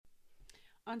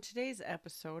On today's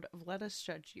episode of Let Us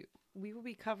Judge You, we will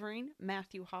be covering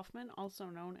Matthew Hoffman, also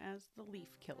known as the Leaf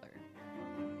Killer.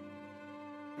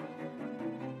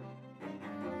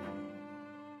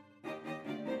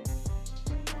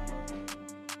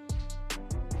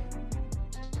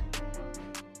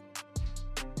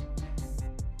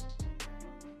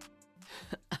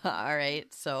 All right,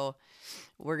 so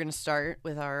we're going to start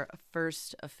with our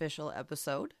first official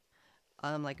episode.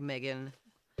 Like Megan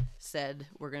said,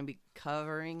 we're going to be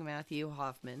covering Matthew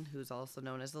Hoffman, who's also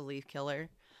known as the Leaf Killer.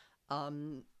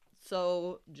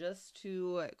 So just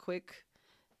to quick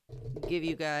give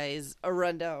you guys a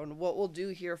rundown, what we'll do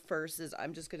here first is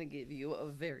I'm just going to give you a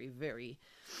very, very,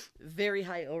 very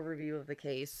high overview of the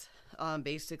case.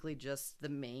 Basically just the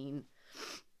main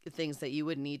things that you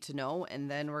would need to know, and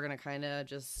then we're going to kind of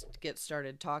just get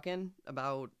started talking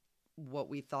about what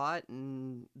we thought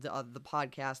and the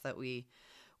podcast that we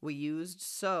used.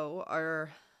 So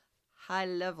our high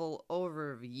level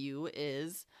overview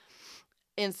is: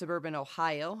 in suburban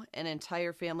Ohio, an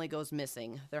entire family goes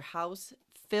missing, their house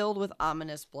filled with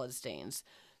ominous bloodstains.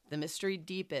 The mystery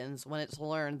deepens when it's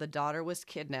learned the daughter was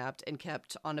kidnapped and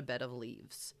kept on a bed of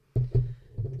leaves.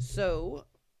 So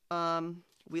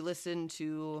we listened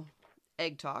to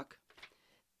Egg Talk.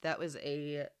 That was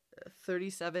a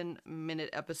 37-minute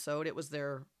episode. It was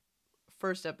their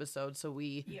first episode, so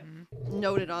we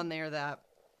noted on there that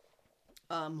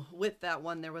with that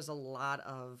one, there was a lot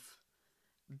of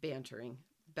bantering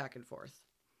back and forth.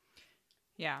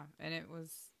 Yeah, and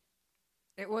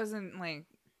it wasn't like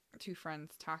two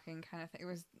friends talking kind of thing. It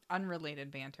was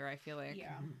unrelated banter, I feel like.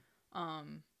 Yeah.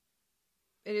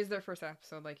 It is their first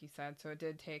episode, like you said, so it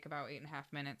did take about 8.5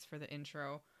 minutes for the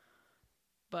intro.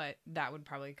 But that would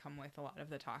probably come with a lot of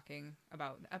the talking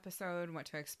about the episode, what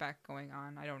to expect going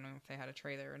on. I don't know if they had a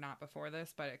trailer or not before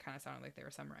this, but it kind of sounded like they were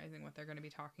summarizing what they're going to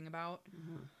be talking about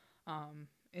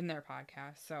in their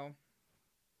podcast. So,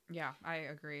 yeah, I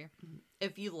agree.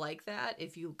 If you like that,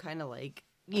 if you kind of like,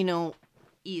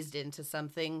 eased into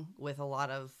something with a lot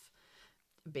of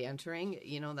bantering,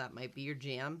 that might be your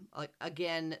jam. Like,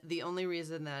 again, the only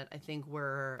reason that I think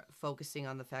we're focusing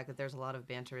on the fact that there's a lot of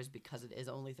banter is because it is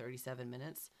only 37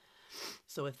 minutes.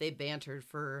 So if they bantered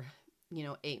for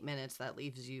 8 minutes, that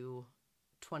leaves you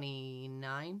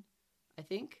 29, I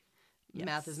think. Yes.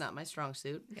 Math is not my strong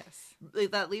suit. Yes,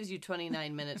 that leaves you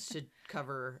 29 minutes to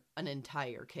cover an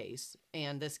entire case,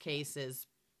 and this case is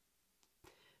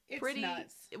pretty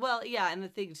nuts. Well, yeah, and the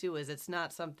thing too is it's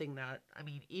not something that,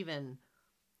 even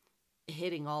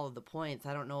hitting all of the points,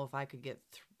 I don't know if I could get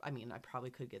I probably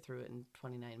could get through it in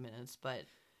 29 minutes, but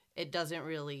it doesn't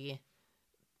really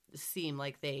seem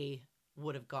like they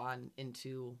would have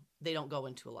they don't go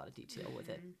into a lot of detail with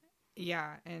it.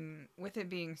 Yeah, and with it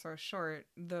being so short,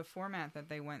 the format that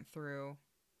they went through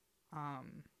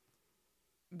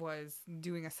was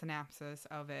doing a synopsis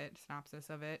of it,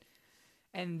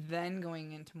 and then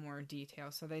going into more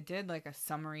detail. So they did like a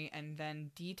summary and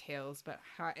then details, but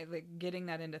getting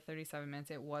that into 37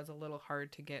 minutes, it was a little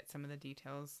hard to get some of the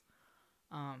details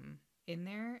in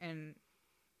there. And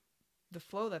the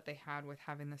flow that they had with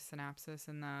having the synopsis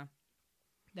and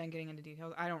then getting into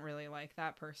details, I don't really like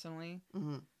that personally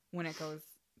when it goes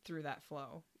through that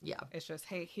flow. Yeah. It's just,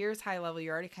 hey, here's high level.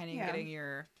 You're already kind of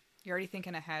you're already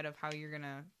thinking ahead of how you're going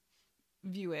to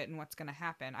view it and what's going to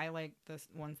happen. I like the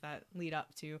ones that lead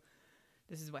up to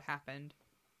this is what happened,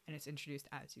 and it's introduced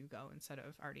as you go instead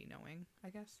of already knowing, I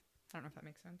guess. I don't know if that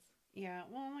makes sense. Yeah,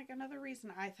 well, like another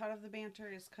reason I thought of the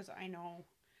banter is because I know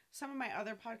some of my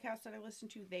other podcasts that I listen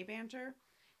to, they banter.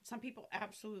 Some people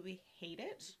absolutely hate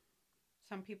it.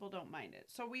 Some people don't mind it.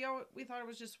 So we thought it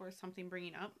was just worth something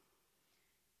bringing up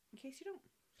in case you don't.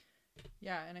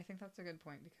 Yeah, and I think that's a good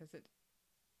point because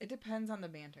it depends on the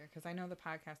banter, because I know the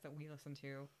podcast that we listen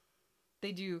to,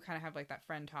 they do kind of have like that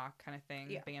friend talk kind of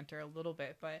thing, banter a little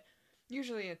bit, but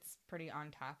usually it's pretty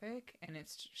on topic and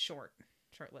it's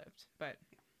short-lived. But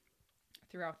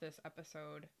throughout this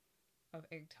episode of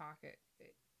Egg Talk,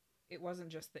 it wasn't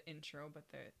just the intro, but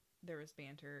there was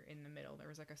banter in the middle. There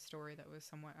was like a story that was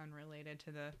somewhat unrelated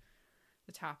to the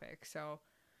topic. So,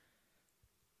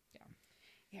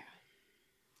 yeah.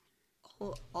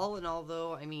 All in all,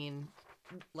 though,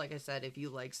 like I said, if you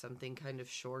like something kind of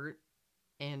short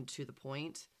and to the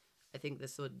point, I think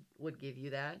this would give you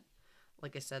that.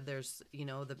 Like I said, there's,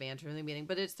 the banter in the beginning,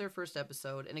 but it's their first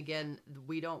episode. And again,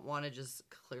 we don't want to just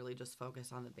clearly just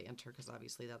focus on the banter, because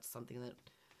obviously that's something that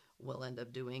we'll end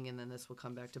up doing. And then this will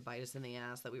come back to bite us in the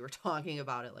ass that we were talking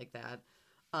about it like that.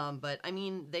 But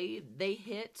they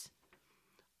hit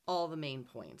all the main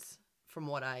points from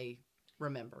what I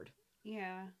remembered.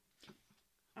 Yeah.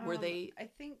 Were they? I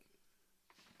think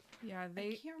Yeah,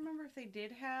 I can't remember if they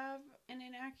did have an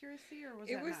inaccuracy or was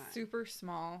it that was not? super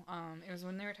small. It was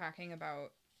when they were talking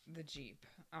about the Jeep.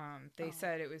 They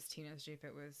said it was Tina's Jeep.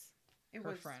 It was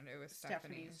her friend. It was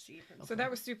Stephanie's Jeep. So that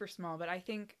was super small. But I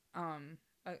think,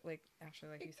 like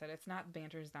you said, it's not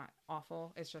banter's not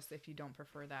awful. It's just if you don't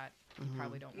prefer that, you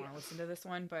probably don't want to listen to this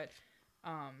one. But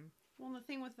well, the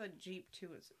thing with the Jeep too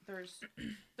is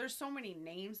there's so many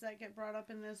names that get brought up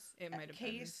in this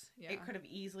case. It could have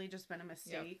easily just been a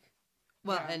mistake. Yep.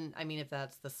 Well, and I mean, if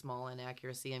that's the small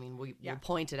inaccuracy, I mean, we'll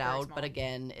point it out, but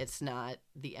again, it's not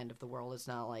the end of the world. It's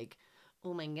not like,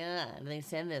 oh my God, they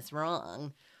said this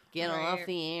wrong. Get off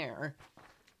the air.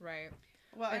 Right.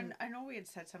 Well, and I know we had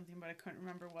said something, but I couldn't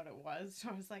remember what it was. So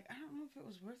I was like, I don't know if it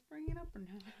was worth bringing up or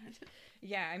not.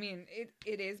 Yeah, I mean,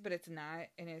 it is, but it's not.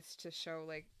 And it's to show,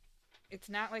 like, it's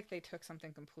not like they took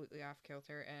something completely off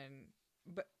kilter.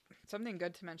 But something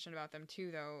good to mention about them,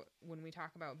 too, though, when we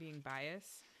talk about being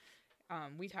biased,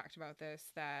 we talked about this,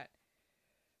 that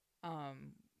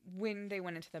when they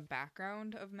went into the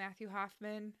background of Matthew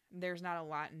Hoffman, there's not a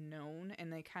lot known,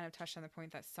 and they kind of touched on the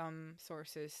point that some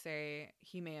sources say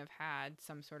he may have had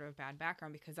some sort of bad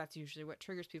background because that's usually what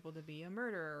triggers people to be a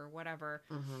murderer or whatever.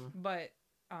 Mm-hmm. But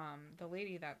the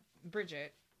lady, that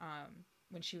Bridget,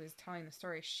 when she was telling the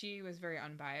story, she was very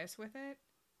unbiased with it,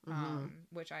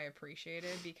 which I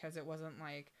appreciated because it wasn't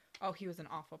like, oh, he was an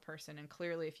awful person, and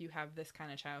clearly if you have this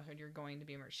kind of childhood, you're going to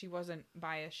be murdered. She wasn't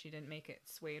biased. She didn't make it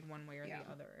swayed one way or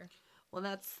the other. Well,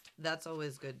 that's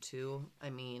always good, too.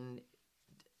 I mean,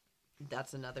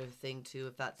 that's another thing, too,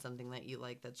 if that's something that you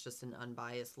like, that's just an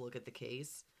unbiased look at the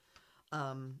case.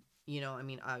 You know, I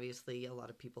mean, obviously, a lot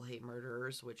of people hate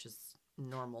murderers, which is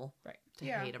normal to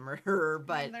hate a murderer,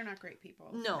 but... I mean, they're not great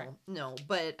people. No,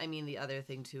 but, I mean, the other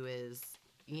thing, too, is...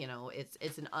 You know,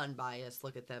 it's an unbiased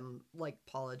look at them, like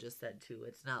Paula just said, too.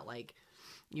 It's not like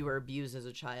you were abused as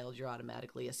a child, you're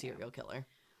automatically a serial killer.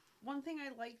 One thing I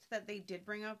liked that they did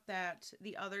bring up that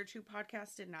the other two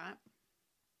podcasts did not.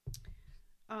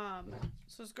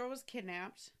 So this girl was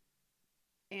kidnapped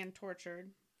and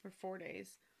tortured for 4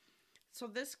 days. So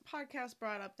this podcast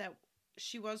brought up that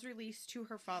she was released to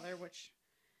her father, which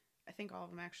I think all of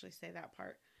them actually say that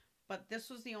part. But this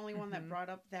was the only one that brought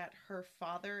up that her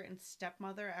father and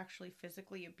stepmother actually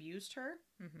physically abused her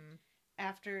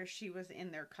after she was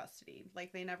in their custody.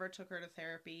 Like, they never took her to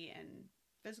therapy and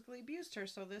physically abused her.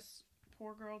 So this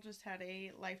poor girl just had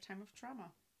a lifetime of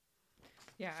trauma.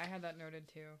 Yeah, I had that noted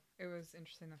too. It was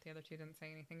interesting that the other two didn't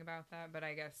say anything about that. But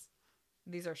I guess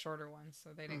these are shorter ones,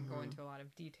 so they didn't go into a lot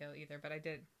of detail either. But I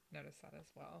did notice that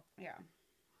as well. Yeah.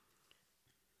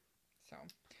 So,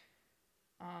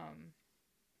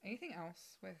 anything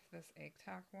else with this egg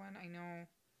talk one? I know.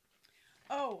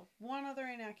 Oh, one other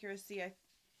inaccuracy I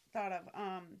thought of.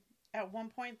 At one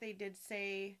point they did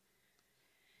say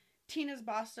Tina's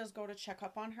boss does go to check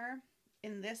up on her.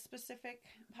 In this specific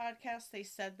podcast, they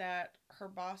said that her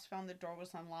boss found the door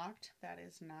was unlocked. That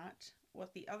is not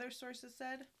what the other sources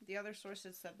said. The other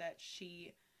sources said that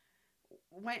she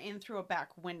went in through a back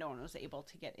window and was able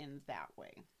to get in that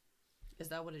way. Is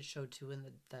that what it showed too in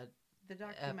the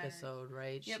episode,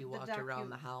 right? Yep, she walked around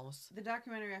the house. The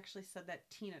documentary actually said that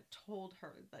Tina told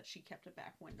her that she kept a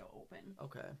back window open.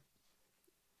 Okay.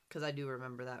 Because I do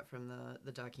remember that from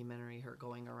the documentary, her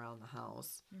going around the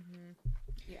house. Mm-hmm.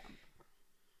 Yeah.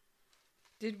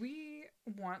 Did we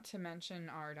want to mention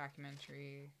our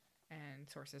documentary and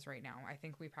sources right now? I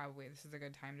think this is a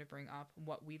good time to bring up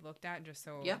what we looked at, just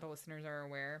so the listeners are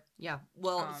aware. Yeah.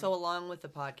 Well, so along with the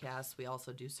podcast, we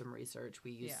also do some research. We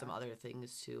use some other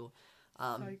things too.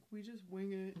 Like, we just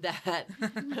wing it. That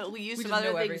we use some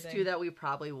other things too that we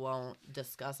probably won't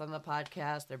discuss on the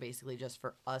podcast. They're basically just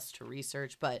for us to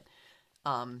research. But,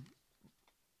 you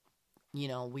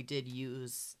know, we did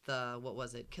use the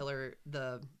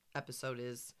episode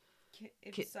is...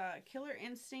 It's Killer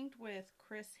Instinct with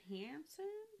Chris Hansen?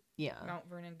 Yeah. Mount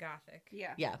Vernon Gothic.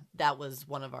 Yeah. Yeah, that was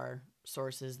one of our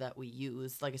sources that we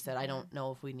used. Like I said, I don't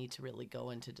know if we need to really go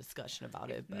into discussion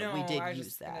about it, but we did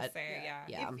use that.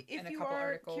 Yeah. If you are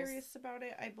articles. Curious about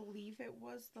it, I believe it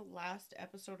was the last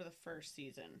episode of the first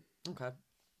season. Okay.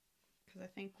 Because I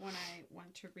think when I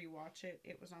went to rewatch it,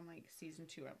 it was on like season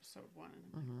 2, episode 1. And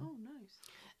I'm like, oh, nice.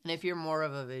 And if you're more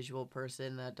of a visual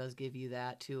person, that does give you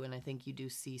that too. And I think you do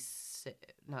see,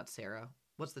 not Sarah.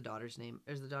 What's the daughter's name?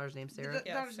 Is the daughter's name Sarah?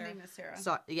 The daughter's name is Sarah.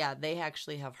 So, yeah, they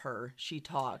actually have her. She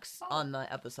talks on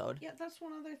the episode. Yeah, that's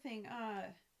one other thing.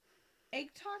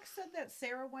 Egg Talk said that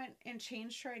Sarah went and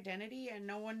changed her identity and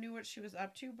no one knew what she was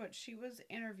up to, but she was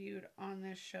interviewed on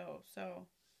this show. So,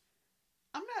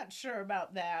 I'm not sure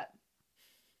about that.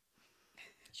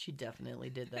 She definitely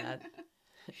did that.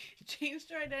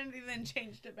 changed her identity, then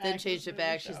changed it back. Then changed it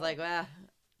back. She's like,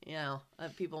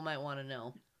 people might want to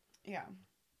know. Yeah.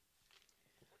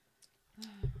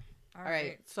 All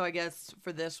right. So I guess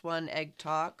for this one, egg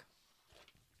talk.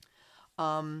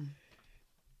 I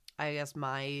guess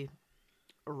my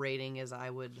rating is I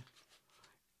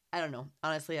don't know.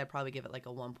 Honestly, I'd probably give it like a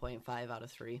 1.5 out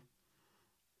of 3.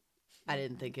 I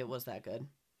didn't think it was that good.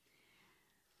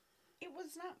 It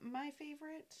was not my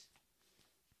favorite.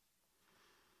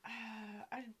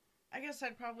 I guess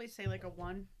I'd probably say like a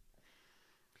 1.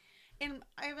 And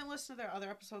I haven't listened to their other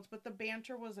episodes, but the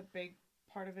banter was a big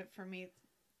part of it for me.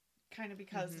 Kind of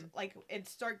because, like, it'd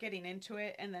start getting into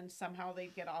it, and then somehow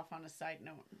they'd get off on a side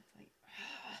note. It's like,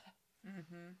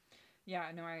 Yeah,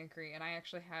 no, I agree. And I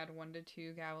actually had 1 to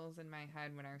 2 gavels in my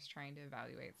head when I was trying to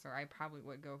evaluate, so I probably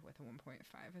would go with a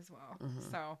 1.5 as well.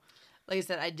 So, like I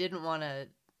said, I didn't want to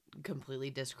completely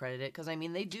discredit it because, I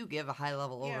mean, they do give a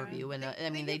high-level overview,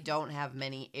 and they don't have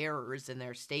many errors in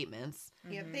their statements.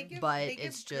 Yeah, they give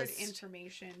it's good just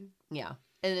information. Yeah.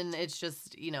 And it's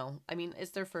just, I mean,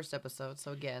 it's their first episode,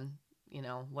 so again,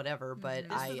 whatever. But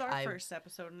this is our first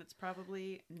episode, and it's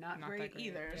probably not great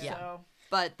either. Yeah. So,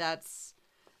 but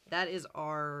that is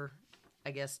our,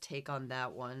 I guess, take on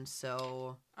that one.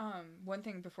 So, one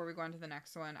thing before we go on to the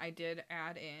next one, I did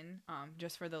add in,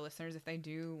 just for the listeners, if they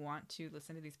do want to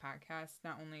listen to these podcasts,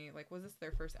 not only like was this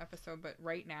their first episode, but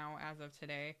right now, as of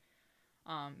today,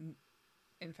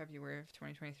 in February of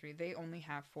 2023, they only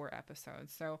have 4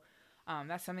 episodes. So.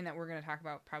 That's something that we're going to talk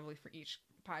about probably for each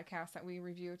podcast that we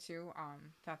review too.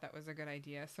 Thought that was a good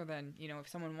idea. So then, if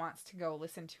someone wants to go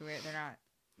listen to it, they're not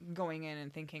going in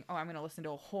and thinking, oh, I'm going to listen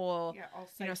to a whole,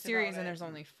 series and there's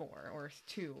only 4 or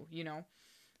 2,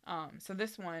 So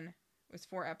this one was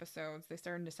 4 episodes. They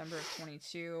started in December of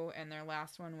 22 and their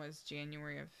last one was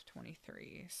January of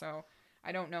 23. So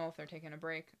I don't know if they're taking a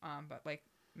break. But like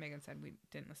Megan said, we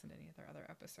didn't listen to any of their other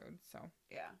episodes, so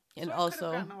yeah. And so also, it could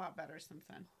have gotten a lot better since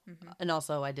then. And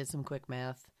also, I did some quick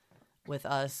math with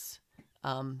us.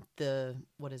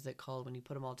 What is it called when you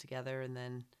put them all together, and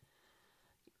then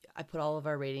I put all of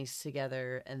our ratings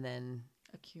together, and then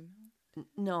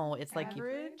No, it's like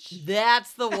average.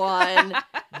 That's the one.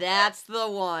 That's the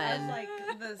one. Like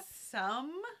the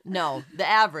sum. No, the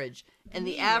average, and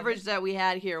the average that we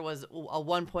had here was a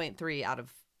 1.3 out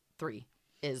of 3.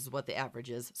 Is what the average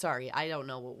is. Sorry, I don't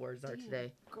know what words are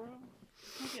today. Girl,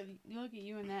 look at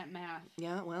you in that math.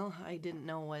 Yeah, well, I didn't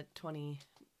know what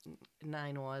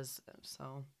 29 was,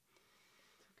 so.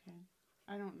 Okay.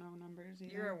 I don't know numbers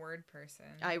either. You're a word person.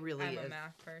 I'm a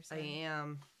math person.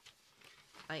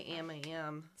 I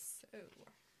am. So,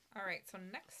 all right. So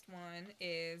next one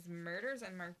is Murder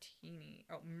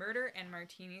and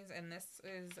Martinis, and this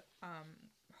is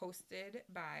hosted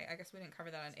by, I guess we didn't cover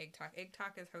that on Egg Talk. Egg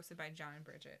Talk is hosted by John and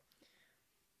Bridget.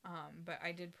 But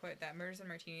I did put that Murders and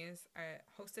Martinis are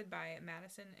hosted by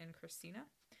Madison and Christina.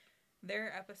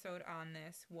 Their episode on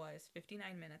this was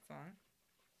 59 minutes long.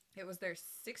 It was their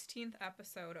 16th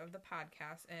episode of the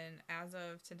podcast, and as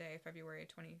of today, February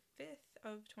 25th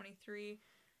of 23,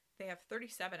 they have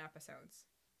 37 episodes.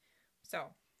 So,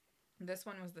 this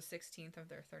one was the 16th of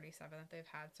their 37 that they've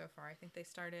had so far. I think they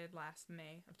started last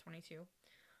May of 22.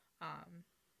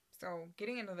 So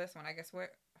getting into this one, I guess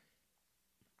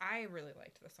I really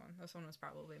liked this one. This one was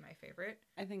probably my favorite.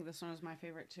 I think this one was my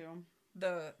favorite too.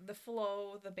 The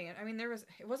flow, the banter. I mean,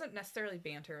 it wasn't necessarily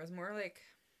banter. It was more like,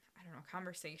 I don't know,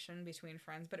 conversation between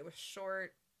friends, but it was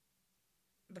short.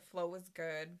 The flow was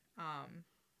good.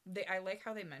 I like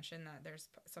how they mentioned that there's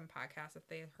some podcasts that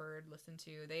they listened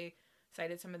to. They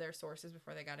cited some of their sources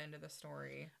before they got into the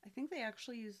story. I think they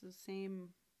actually used the same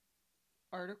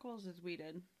articles as we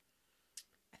did.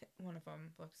 One of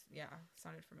them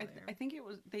sounded familiar. I think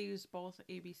they used both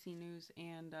ABC News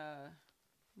and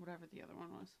whatever the other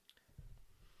one was.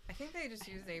 I think they just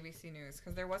used ABC News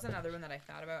because there was another one that I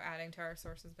thought about adding to our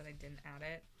sources, but I didn't add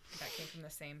it. That came from the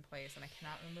same place, and I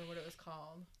cannot remember what it was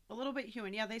called. A Little Bit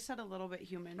Human. Yeah, they said A Little Bit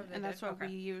Human, and that's what we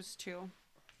used too.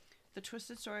 The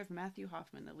Twisted Story of Matthew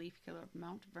Hoffman, the Leaf Killer of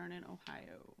Mount Vernon,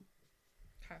 Ohio.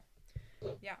 Okay.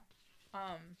 Yeah.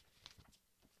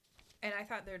 And I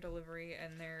thought their delivery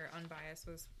and their unbiased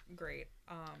was great.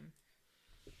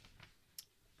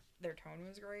 Their tone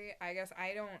was great. I guess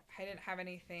I didn't have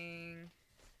anything.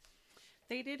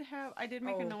 They did have, I did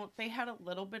make a note, they had a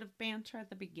little bit of banter at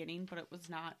the beginning, but it was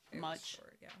not much. Was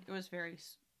short, yeah. It was very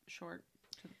short,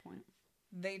 to the point.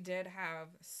 They did have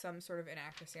some sort of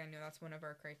inaccuracy. I know that's one of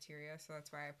our criteria, so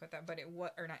that's why I put that. But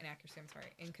or not inaccuracy, I'm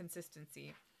sorry,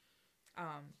 inconsistency.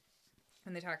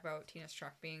 When they talk about Tina's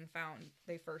truck being found,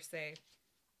 they first say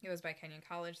It was by Kenyon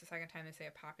College. The second time they say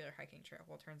a popular hiking trail.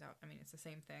 Well, it turns out, I mean, it's the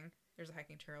same thing. There's a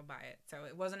hiking trail by it. So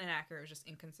it wasn't inaccurate. It was just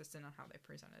inconsistent on how they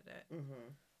presented it.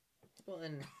 Mm-hmm. Well,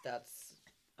 and that's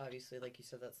obviously, like you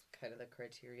said, that's kind of the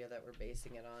criteria that we're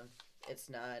basing it on. It's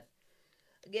not,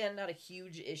 again, not a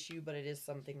huge issue, but it is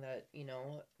something that, you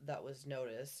know, that was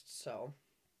noticed, so.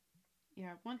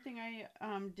 Yeah, one thing I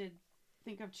did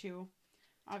think of too,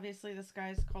 obviously this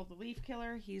guy's called the Leaf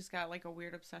Killer. He's got like a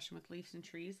weird obsession with leaves and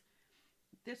trees.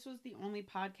 This was the only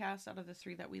podcast out of the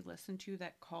 3 that we listened to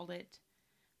that called it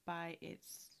by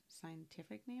its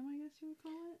scientific name, I guess you would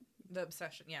call it. The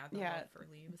obsession, yeah, the love for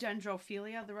leaves.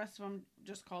 Dendrophilia. The rest of them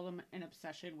just call them an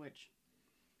obsession, which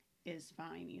is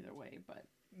fine either way, but...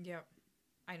 Yep.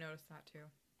 I noticed that too.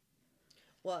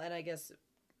 Well, and I guess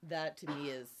that to me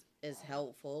is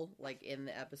helpful, like, in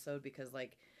the episode, because,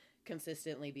 like,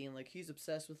 consistently being like, he's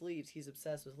obsessed with leaves,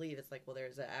 it's like, well,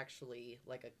 there's actually,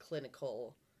 like, a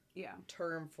clinical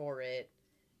term for it,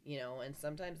 you know, and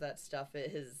sometimes that stuff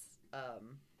is,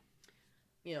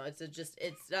 you know, it's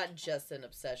not just an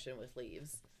obsession with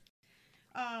leaves.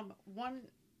 I'm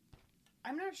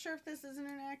not sure if this is an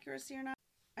inaccuracy or not.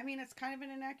 I mean, it's kind of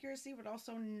an inaccuracy, but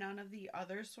also none of the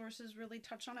other sources really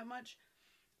touch on it much.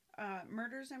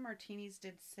 Murders and Martinis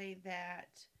did say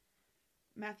that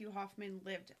Matthew Hoffman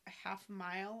lived a half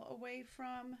mile away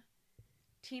from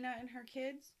Tina and her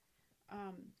kids.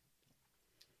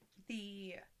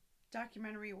 The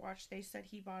documentary watch, they said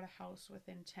he bought a house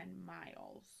within 10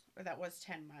 miles, or that was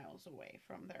 10 miles away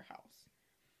from their house.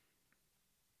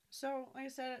 So, like I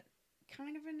said,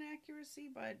 kind of an inaccuracy,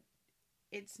 but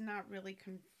it's not really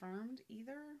confirmed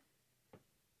either.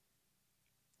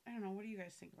 I don't know. What do you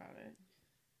guys think about it?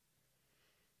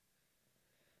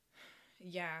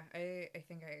 Yeah, I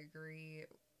think I agree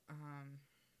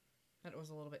that it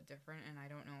was a little bit different, and I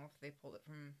don't know if they pulled it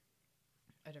from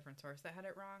a different source that had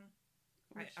it wrong.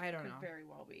 I don't know. Could very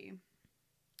well be.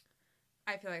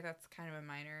 I feel like that's kind of a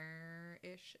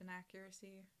minor-ish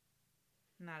inaccuracy.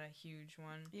 Not a huge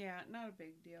one. Yeah, not a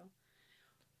big deal.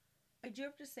 I do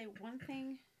have to say one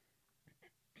thing.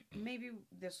 Maybe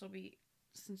this will be,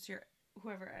 since you're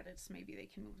whoever edits, maybe they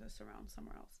can move this around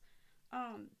somewhere else.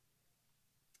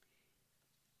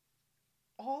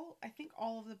 I think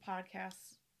all of the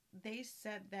podcasts, they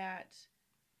said that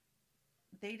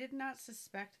they did not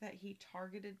suspect that he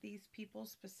targeted these people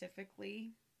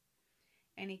specifically,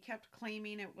 and he kept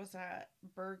claiming it was a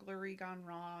burglary gone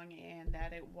wrong and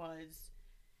that it was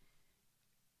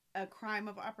a crime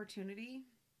of opportunity.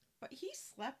 But he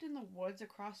slept in the woods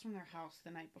across from their house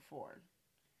the night before.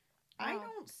 Well, I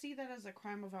don't see that as a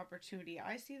crime of opportunity.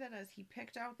 I see that as he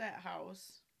picked out that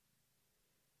house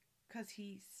because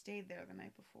he stayed there the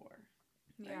night before.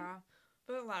 Yeah, right?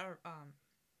 But a lot of,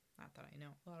 not that I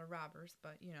know, a lot of robbers,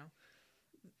 but, you know,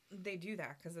 they do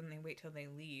that because then they wait till they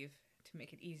leave to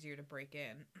make it easier to break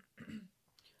in.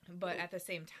 But at the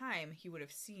same time, he would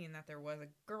have seen that there was a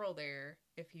girl there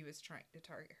if he was trying to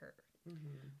target her.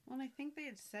 Mm-hmm. Well, and I think they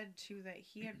had said, too, that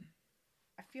he had...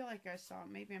 I feel like I saw...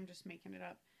 Maybe I'm just making it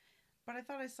up. But I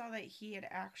thought I saw that he had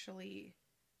actually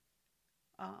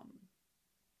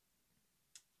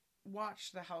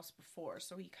watched the house before,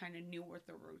 so he kind of knew what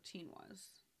the routine was.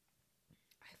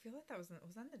 I feel like that was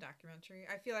that in the documentary?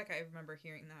 I feel like I remember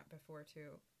hearing that before,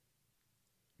 too.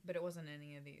 But it wasn't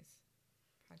any of these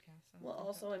podcasts. Well,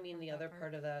 also, I mean, the other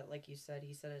part of that, like you said,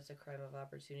 he said it's a crime of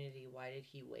opportunity. Why did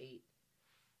he wait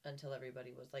until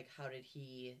everybody was, like, how did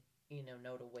he, you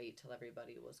know to wait till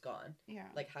everybody was gone? Yeah.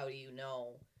 Like, how do you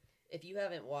know if you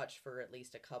haven't watched for at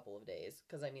least a couple of days?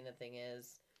 Because, I mean, the thing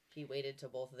is, he waited till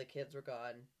both of the kids were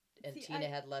gone, and Tina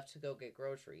had left to go get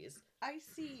groceries. I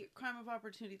see crime of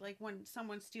opportunity, like when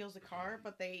someone steals a car,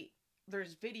 but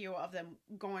there's video of them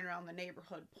going around the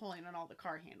neighborhood pulling on all the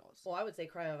car handles. Well, I would say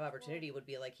crime of opportunity would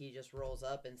be like he just rolls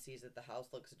up and sees that the house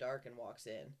looks dark and walks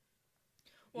in.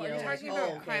 Well, are you talking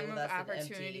about crime of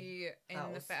opportunity in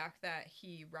the fact that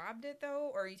he robbed it,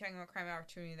 though? Or are you talking about crime of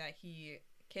opportunity that he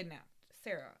kidnapped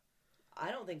Sarah?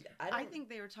 I think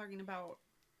they were talking about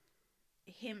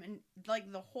him and,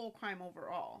 like, the whole crime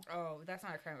overall. Oh, that's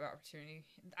not a crime of opportunity.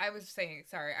 I was talking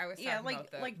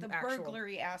about the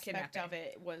burglary aspect of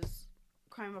it was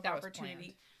crime of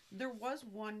opportunity. There was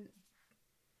one,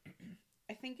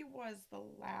 I think it was the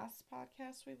last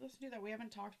podcast we listened to that we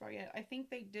haven't talked about yet. I think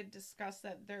they did discuss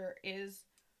that there is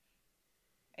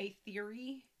a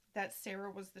theory that Sarah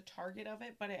was the target of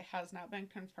it, but it has not been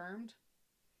confirmed.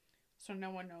 So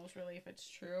no one knows really if it's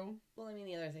true. Well, I mean,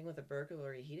 the other thing with the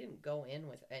burglary, he didn't go in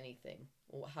with anything.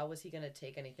 Well, how was he going to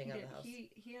take anything out of the house?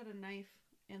 He had a knife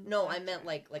in the No, I meant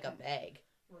like a bag.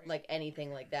 Right. Like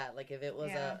anything like that. Like if it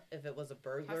was a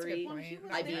burglary, That's a good point.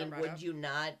 I mean, would you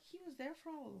not? He was there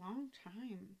for a long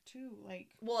time too. Like,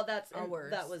 well,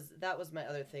 Hours. that was my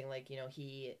other thing. Like,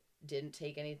 he didn't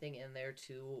take anything in there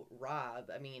to rob.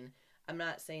 I mean, I'm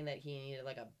not saying that he needed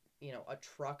like a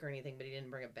truck or anything, but he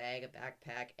didn't bring a bag, a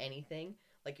backpack, anything.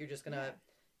 Like, you're just gonna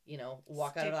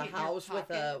walk out of Stick it the in your house with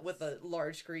a pockets.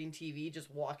 large screen TV, just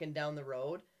walking down the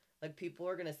road. Like, people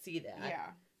are gonna see that.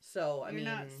 yeah, So you're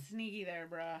not sneaky there,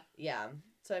 bruh. yeah.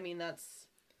 So I mean, that's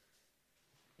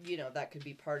that could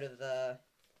be part of the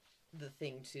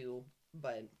thing too.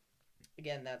 But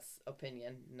again, that's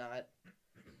opinion, not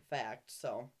fact.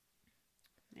 So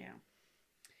Yeah.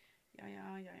 Yeah.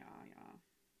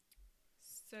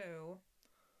 So,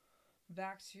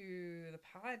 back to the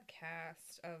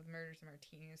podcast of Murders and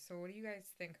Martinis. So, what do you guys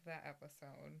think of that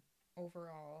episode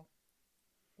overall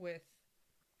with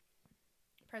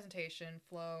presentation,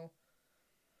 flow,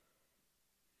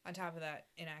 on top of that,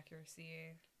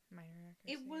 inaccuracy, minor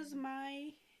accuracy? It was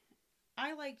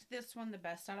I liked this one the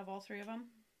best out of all three of them.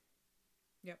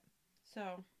 Yep. So.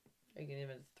 are you gonna give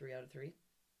it a 3 out of 3?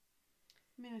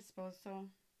 I mean, I suppose so.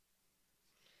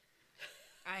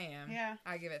 I am. Yeah.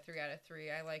 I give it 3 out of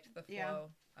 3. I liked the flow. Yeah.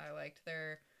 I liked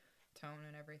their tone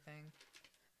and everything.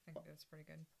 I think it was pretty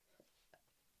good.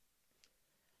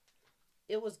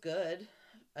 It was good.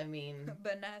 I mean,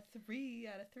 but not 3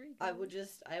 out of 3. I would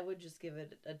just give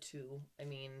it a 2. I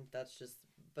mean, that's just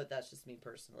me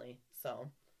personally. So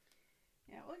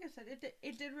Yeah, like I said,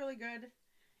 it did really good.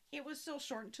 It was still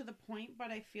short and to the point,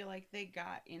 but I feel like they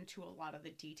got into a lot of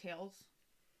the details,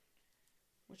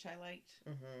 which I liked.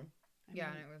 mm-hmm. I yeah,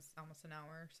 mean, and it was almost an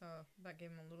hour, so that gave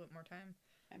them a little bit more time.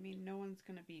 I mean, no one's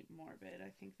gonna beat Morbid. I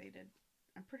think they did.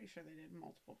 I'm pretty sure they did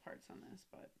multiple parts on this,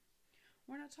 but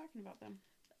we're not talking about them.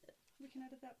 We can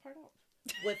edit that part out.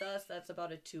 With us, that's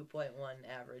about a 2.1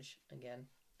 average. Again,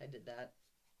 I did that.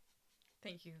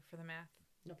 Thank you for the math.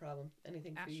 No problem.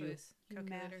 Anything for you. Ashley's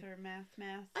calculator. Math or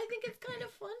math. I think it's kind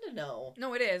of fun to know.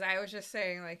 No, it is. I was just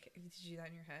saying, like, did you do that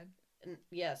in your head? And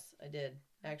yes, I did.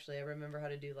 Actually, I remember how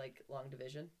to do like long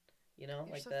division. You're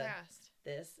like so fast.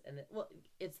 this and well,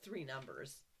 it's 3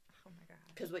 numbers. Oh my god.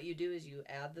 Because what you do is you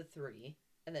add the 3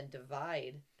 and then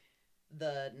divide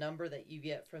the number that you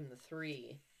get from the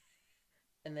 3,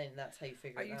 and then that's how you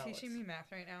figure Are it out. you teaching me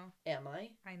math right now? Am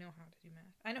I? I know how to do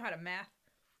math. I know how to math.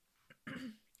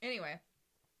 Anyway,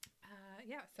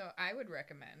 yeah. So I would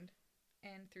recommend,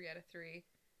 and 3 out of 3.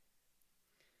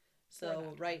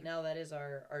 So right now that is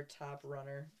our top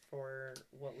runner for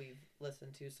what we've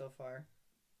listened to so far.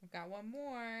 We've got one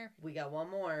more. We got one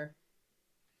more.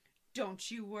 Don't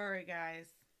you worry, guys.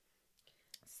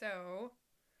 So,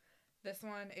 this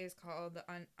one is called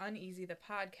Uneasy the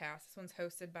Podcast. This one's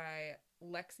hosted by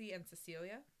Lexi and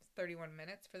Cecilia. It's 31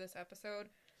 minutes for this episode.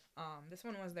 This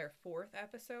one was their 4th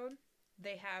episode.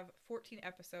 They have 14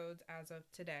 episodes as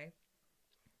of today.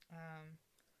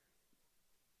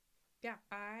 Yeah,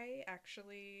 I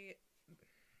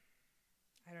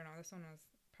don't know. This one was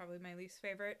probably my least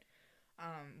favorite.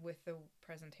 With the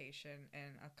presentation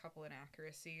and a couple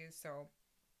inaccuracies, so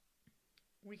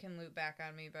we can loop back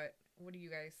on me. But what did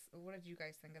you guys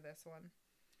think of this one,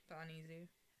 the Uneasy?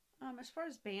 As far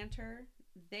as banter,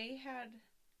 they had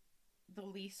the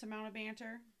least amount of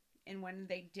banter, and when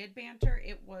they did banter,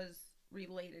 it was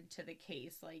related to the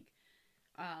case. Like,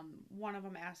 one of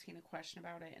them asking a question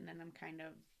about it, and then them kind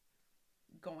of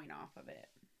going off of it.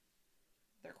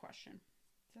 Their question.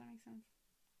 Does that make sense?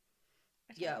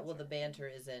 Yeah, well, the banter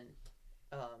isn't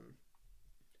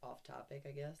off topic,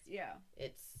 I guess. Yeah.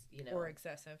 It's, or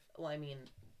excessive. Well, I mean,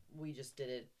 we just did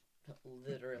it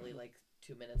literally like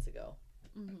 2 minutes ago,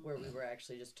 where we were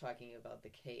actually just talking about the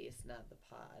case, not the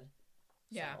pod.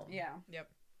 Yeah. So. Yeah. Yep.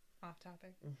 Off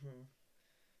topic. Mm-hmm.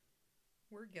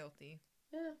 We're guilty.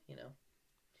 Yeah,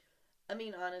 I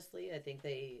mean, honestly, I think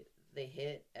they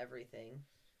hit everything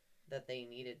that they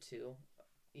needed to.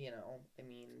 I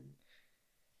mean,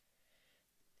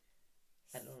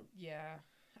 I don't. Yeah,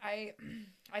 I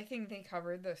think they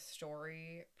covered the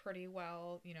story pretty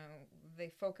well.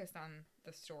 They focused on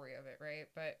the story of it, right?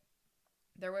 But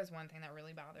there was one thing that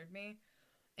really bothered me,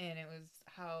 and it was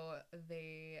how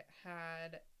they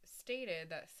had stated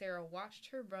that Sarah watched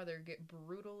her brother get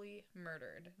brutally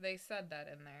murdered. They said that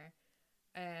in there,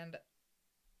 and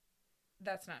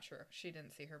that's not true. She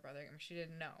didn't see her brother. I mean, she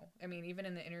didn't know. I mean, even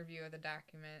in the interview of the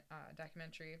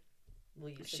documentary. Well,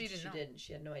 you said she didn't.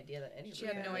 She had no idea that any. She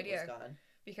had no idea was gone.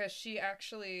 Because she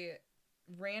actually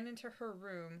ran into her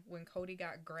room when Cody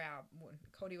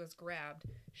was grabbed.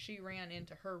 She ran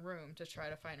into her room to try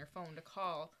to find her phone to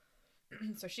call.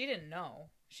 So she didn't know.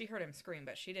 She heard him scream,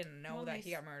 but she didn't know that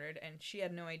he got murdered, and she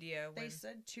had no idea. They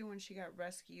said too when she got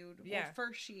rescued. Yeah. Well,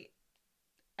 first she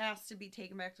asked to be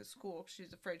taken back to school because she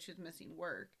was afraid she was missing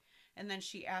work. And then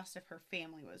she asked if her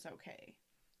family was okay.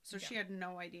 So she had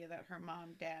no idea that her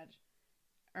mom, dad,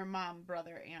 or mom,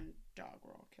 brother, and dog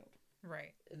were all killed.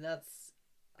 Right. And that's,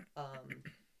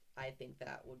 I think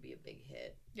that would be a big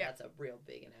hit. Yeah. That's a real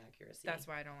big inaccuracy. That's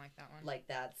why I don't like that one. Like,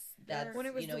 that's when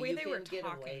it was the way they were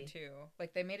talking, away. too.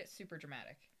 Like, they made it super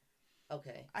dramatic.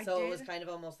 Okay. So it was kind of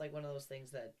almost like one of those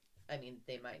things that, I mean,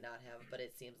 they might not have, but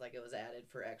it seems like it was added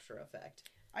for extra effect.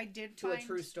 I did to a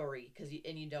true story,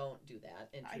 and you don't do that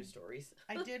in true stories.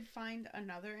 I did find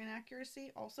another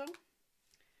inaccuracy also.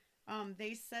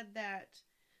 They said that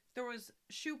there was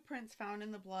shoe prints found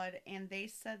in the blood, and they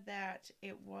said that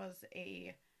it was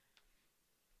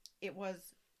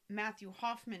Matthew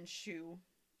Hoffman's shoe,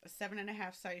 a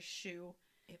 7.5 size shoe.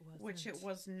 Which it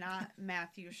was not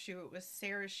Matthew's shoe. It was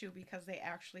Sarah's shoe because they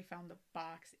actually found the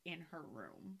box in her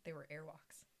room. They were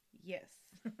airwalks. Yes.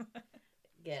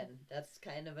 Again, that's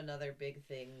kind of another big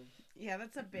thing. Yeah,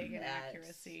 that's a big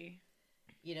inaccuracy.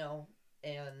 You know,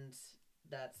 and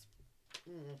that's...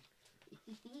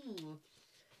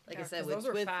 like I said, those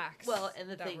were facts. Well, and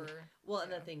the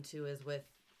thing too is with,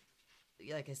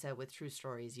 like I said, with true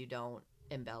stories, you don't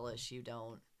embellish, you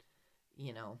don't,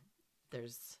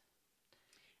 there's...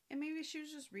 And maybe she was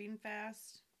just reading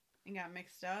fast and got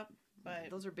mixed up, but...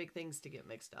 Those are big things to get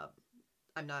mixed up.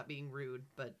 I'm not being rude,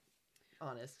 but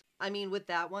honest. I mean, with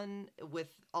that one,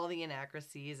 with all the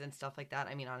inaccuracies and stuff like that,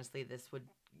 I mean, honestly, this would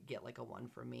get like a 1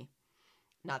 from me.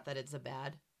 Not that it's a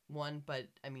bad one, but,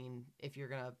 I mean, if you're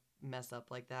going to mess up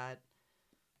like that,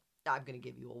 I'm going to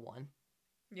give you a 1.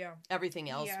 Yeah. Everything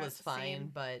else was fine,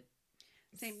 same. but...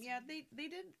 Same. Yeah, they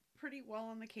did pretty well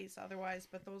on the case otherwise,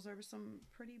 but those are some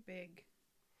pretty big...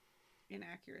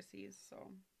 inaccuracies.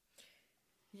 So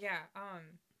yeah,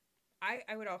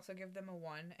 I would also give them a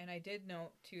 1, and I did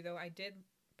note too, though, I did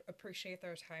appreciate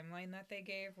their timeline that they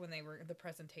gave when they were the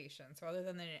presentation. So other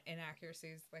than the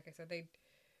inaccuracies, like I said, they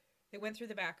went through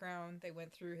the background, they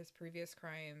went through his previous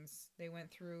crimes, they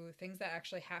went through things that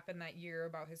actually happened that year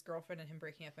about his girlfriend and him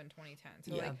breaking up in 2010.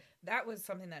 So like that was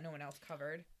something that no one else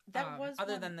covered. That was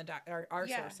other than our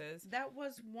sources. That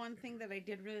was one thing that I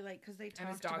did really like because they talked and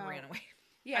his dog ran away.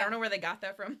 Yeah. I don't know where they got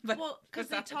that from. But well, because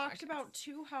they talked about,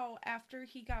 too, how after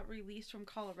he got released from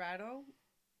Colorado,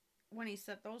 when he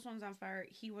set those ones on fire,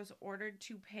 he was ordered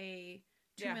to pay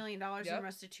 $2 million in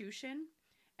restitution.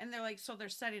 And they're like, so they're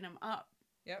setting him up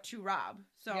to rob.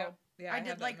 So I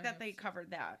did like that they covered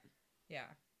that. Yeah.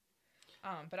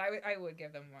 But I would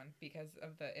give them 1 because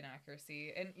of the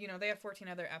inaccuracy. And, they have 14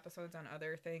 other episodes on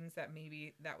other things that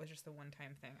maybe that was just the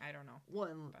one-time thing. I don't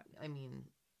know. I mean...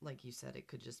 Like you said, it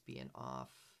could just be an off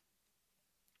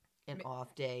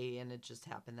day, and it just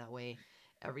happened that way.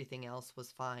 Everything else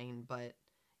was fine, but,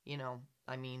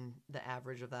 I mean, the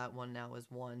average of that one now is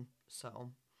 1, so.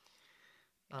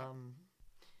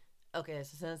 Okay,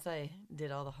 so since I did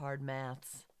all the hard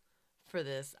maths for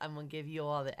this, I'm going to give you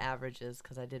all the averages,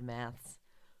 because I did maths.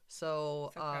 So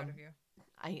proud of you.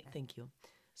 Thank you.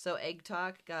 So Egg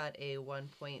Talk got a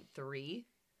 1.3.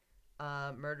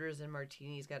 Murders and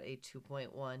Martinis got a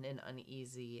 2.1, and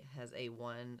Uneasy has a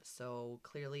 1. So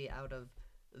clearly, out of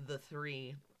the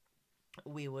 3,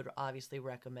 we would obviously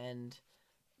recommend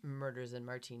Murders and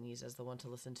Martinis as the one to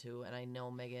listen to. And I know,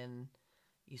 Megan,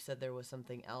 you said there was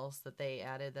something else that they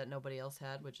added that nobody else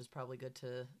had, which is probably good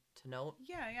to note.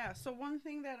 Yeah. So one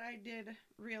thing that I did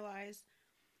realize,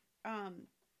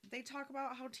 they talk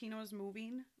about how Tina was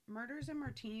moving. Murders and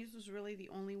Martinis was really the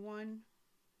only one,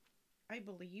 I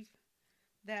believe,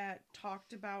 that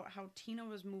talked about how Tina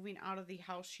was moving out of the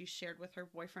house she shared with her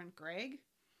boyfriend Greg,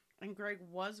 and Greg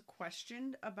was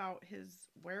questioned about his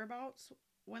whereabouts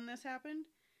when this happened,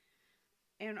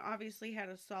 and obviously had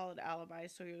a solid alibi,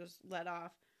 so he was let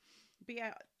off. But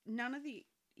yeah, none of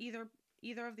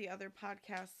either of the other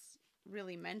podcasts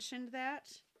really mentioned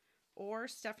that, or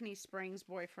Stephanie Sprang's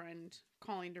boyfriend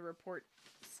calling to report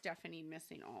Stephanie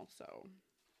missing also.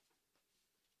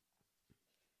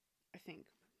 I think.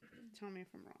 Tell me if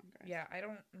I'm wrong, guys. Yeah, I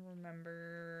don't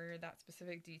remember that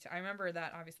specific detail. I remember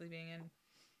that obviously being in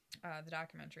the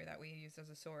documentary that we used as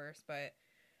a source, but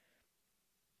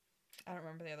I don't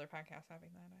remember the other podcasts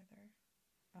having that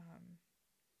either.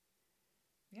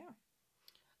 Yeah.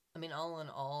 I mean, all in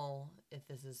all, if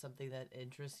this is something that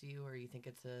interests you or you think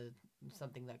it's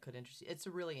something that could interest you, it's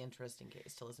a really interesting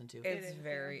case to listen to. It's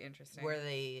very interesting. Where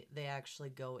they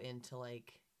actually go into,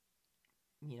 like,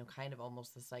 kind of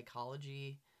almost the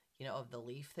psychology, of the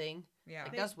leaf thing. Yeah.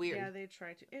 Like, that's weird. Yeah, they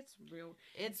try to. It's real.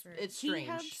 It's strange. He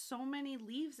had so many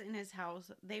leaves in his house.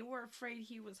 They were afraid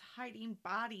he was hiding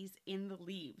bodies in the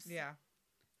leaves. Yeah.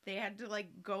 They had to,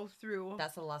 like, go through.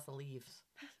 That's a lot of leaves.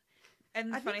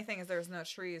 And the funny thing is, there was no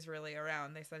trees really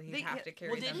around. They said he'd have to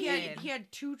carry them he in. He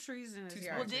had 2 trees in his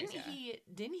yard. Well,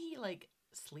 didn't he like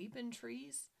sleep in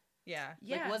trees? Yeah.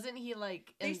 Like, wasn't he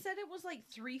like? They said it was like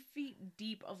 3 feet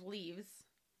deep of leaves.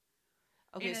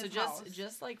 Okay, so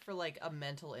just like for like a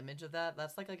mental image of that,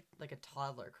 that's like a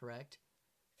toddler, correct?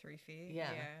 3 feet.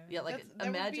 Yeah. Like that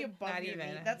imagine not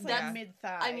even. That's like mid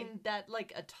thigh. I mean, that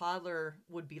like a toddler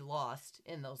would be lost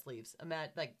in those leaves.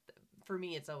 Like for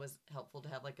me, it's always helpful to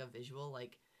have like a visual.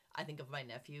 Like I think of my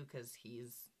nephew because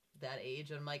he's that age,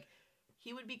 and I'm like,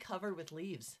 he would be covered with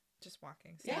leaves, just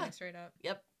walking, standing straight up.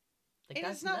 Yep. Like,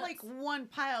 and it's not like one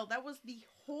pile. That was the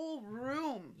whole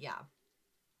room. Yeah.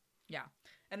 Yeah.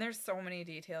 And there's so many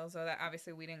details, though, that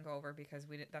obviously we didn't go over because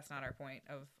that's not our point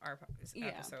of our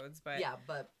episodes. But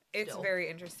it's very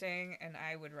interesting, and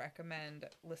I would recommend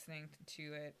listening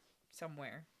to it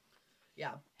somewhere.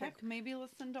 Yeah. Heck, maybe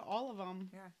listen to all of them.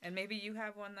 Yeah. And maybe you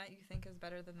have one that you think is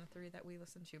better than the 3 that we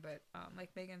listened to. But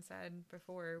like Megan said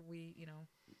before, we,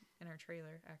 in our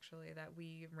trailer, actually, that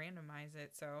we randomize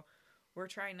it. So we're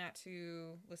trying not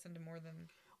to listen to more than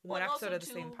one episode of the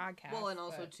same podcast. Well, and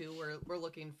also, too, we're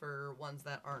looking for ones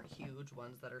that aren't huge,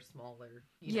 ones that are smaller,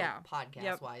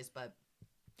 podcast-wise. But,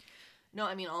 no,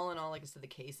 I mean, all in all, like I said, the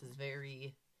case is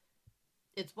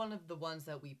it's one of the ones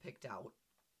that we picked out.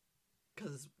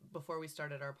 Because before we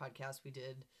started our podcast, we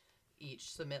did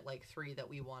each submit, like, 3 that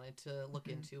we wanted to look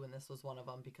into, and this was one of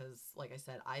them. Because, like I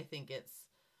said, I think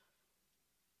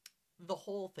the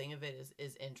whole thing of it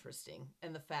is interesting.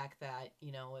 And the fact that,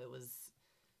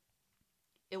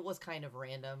 it was kind of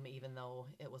random, even though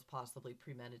it was possibly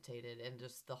premeditated, and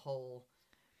just the whole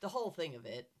thing of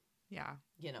it. Yeah.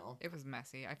 It was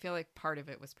messy. I feel like part of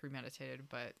it was premeditated,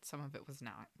 but some of it was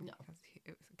not. No. Because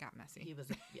it got messy. He was,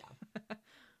 yeah.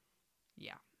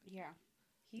 Yeah. Yeah.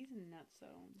 He's nutso.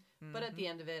 But at the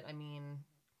end of it, I mean,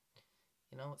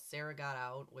 Sarah got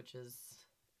out, which is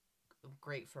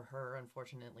great for her.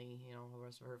 Unfortunately, the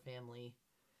rest of her family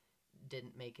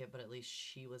didn't make it, but at least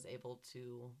she was able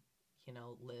to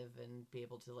live and be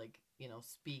able to, like,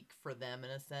 speak for them in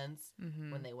a sense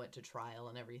when they went to trial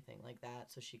and everything like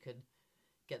that, so she could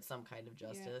get some kind of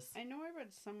justice. Yeah. I know I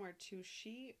read somewhere too,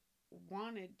 she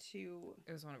wanted to...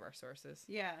 It was one of our sources.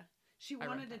 Yeah. She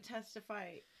wanted to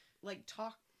testify, like,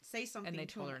 say something and they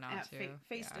told her not to.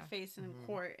 Face to face in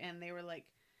court, and they were like,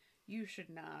 you should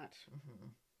not.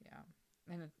 Yeah.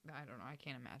 And I don't know, I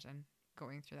can't imagine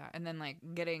going through that, and then like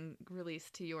getting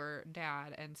released to your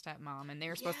dad and stepmom, and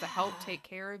they're supposed to help take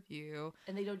care of you,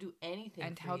 and they don't do anything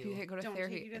and help you go to don't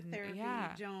therapy. Take you to therapy.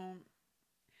 Don't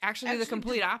actually do the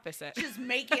complete opposite. Just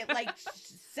make it like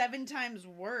 7 times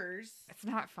worse. It's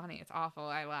not funny. It's awful.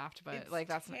 I laughed, but it's like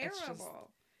that's terrible. It's just,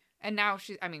 and now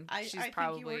she's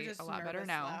probably just a lot better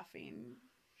now. Laughing.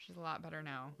 She's a lot better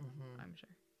now. I'm sure.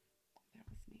 That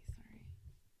was me. Sorry,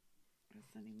 I was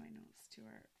sending my notes to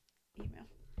our email.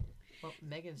 Well,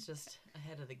 Megan's just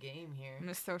ahead of the game here.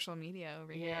 Miss Social Media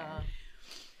over here. Yeah.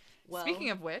 Well, speaking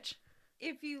of which,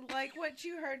 if you like what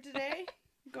you heard today,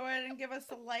 go ahead and give us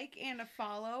a like and a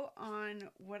follow on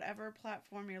whatever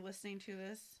platform you're listening to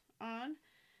this on.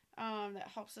 That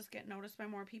helps us get noticed by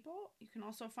more people. You can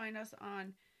also find us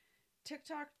on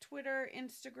TikTok, Twitter,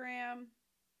 Instagram,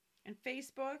 and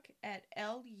Facebook at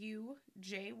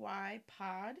LUJY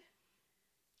Pod.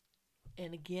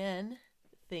 And again,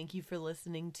 thank you for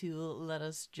listening to Let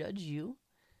Us Judge You.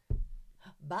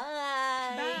 Bye.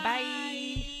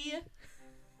 Bye.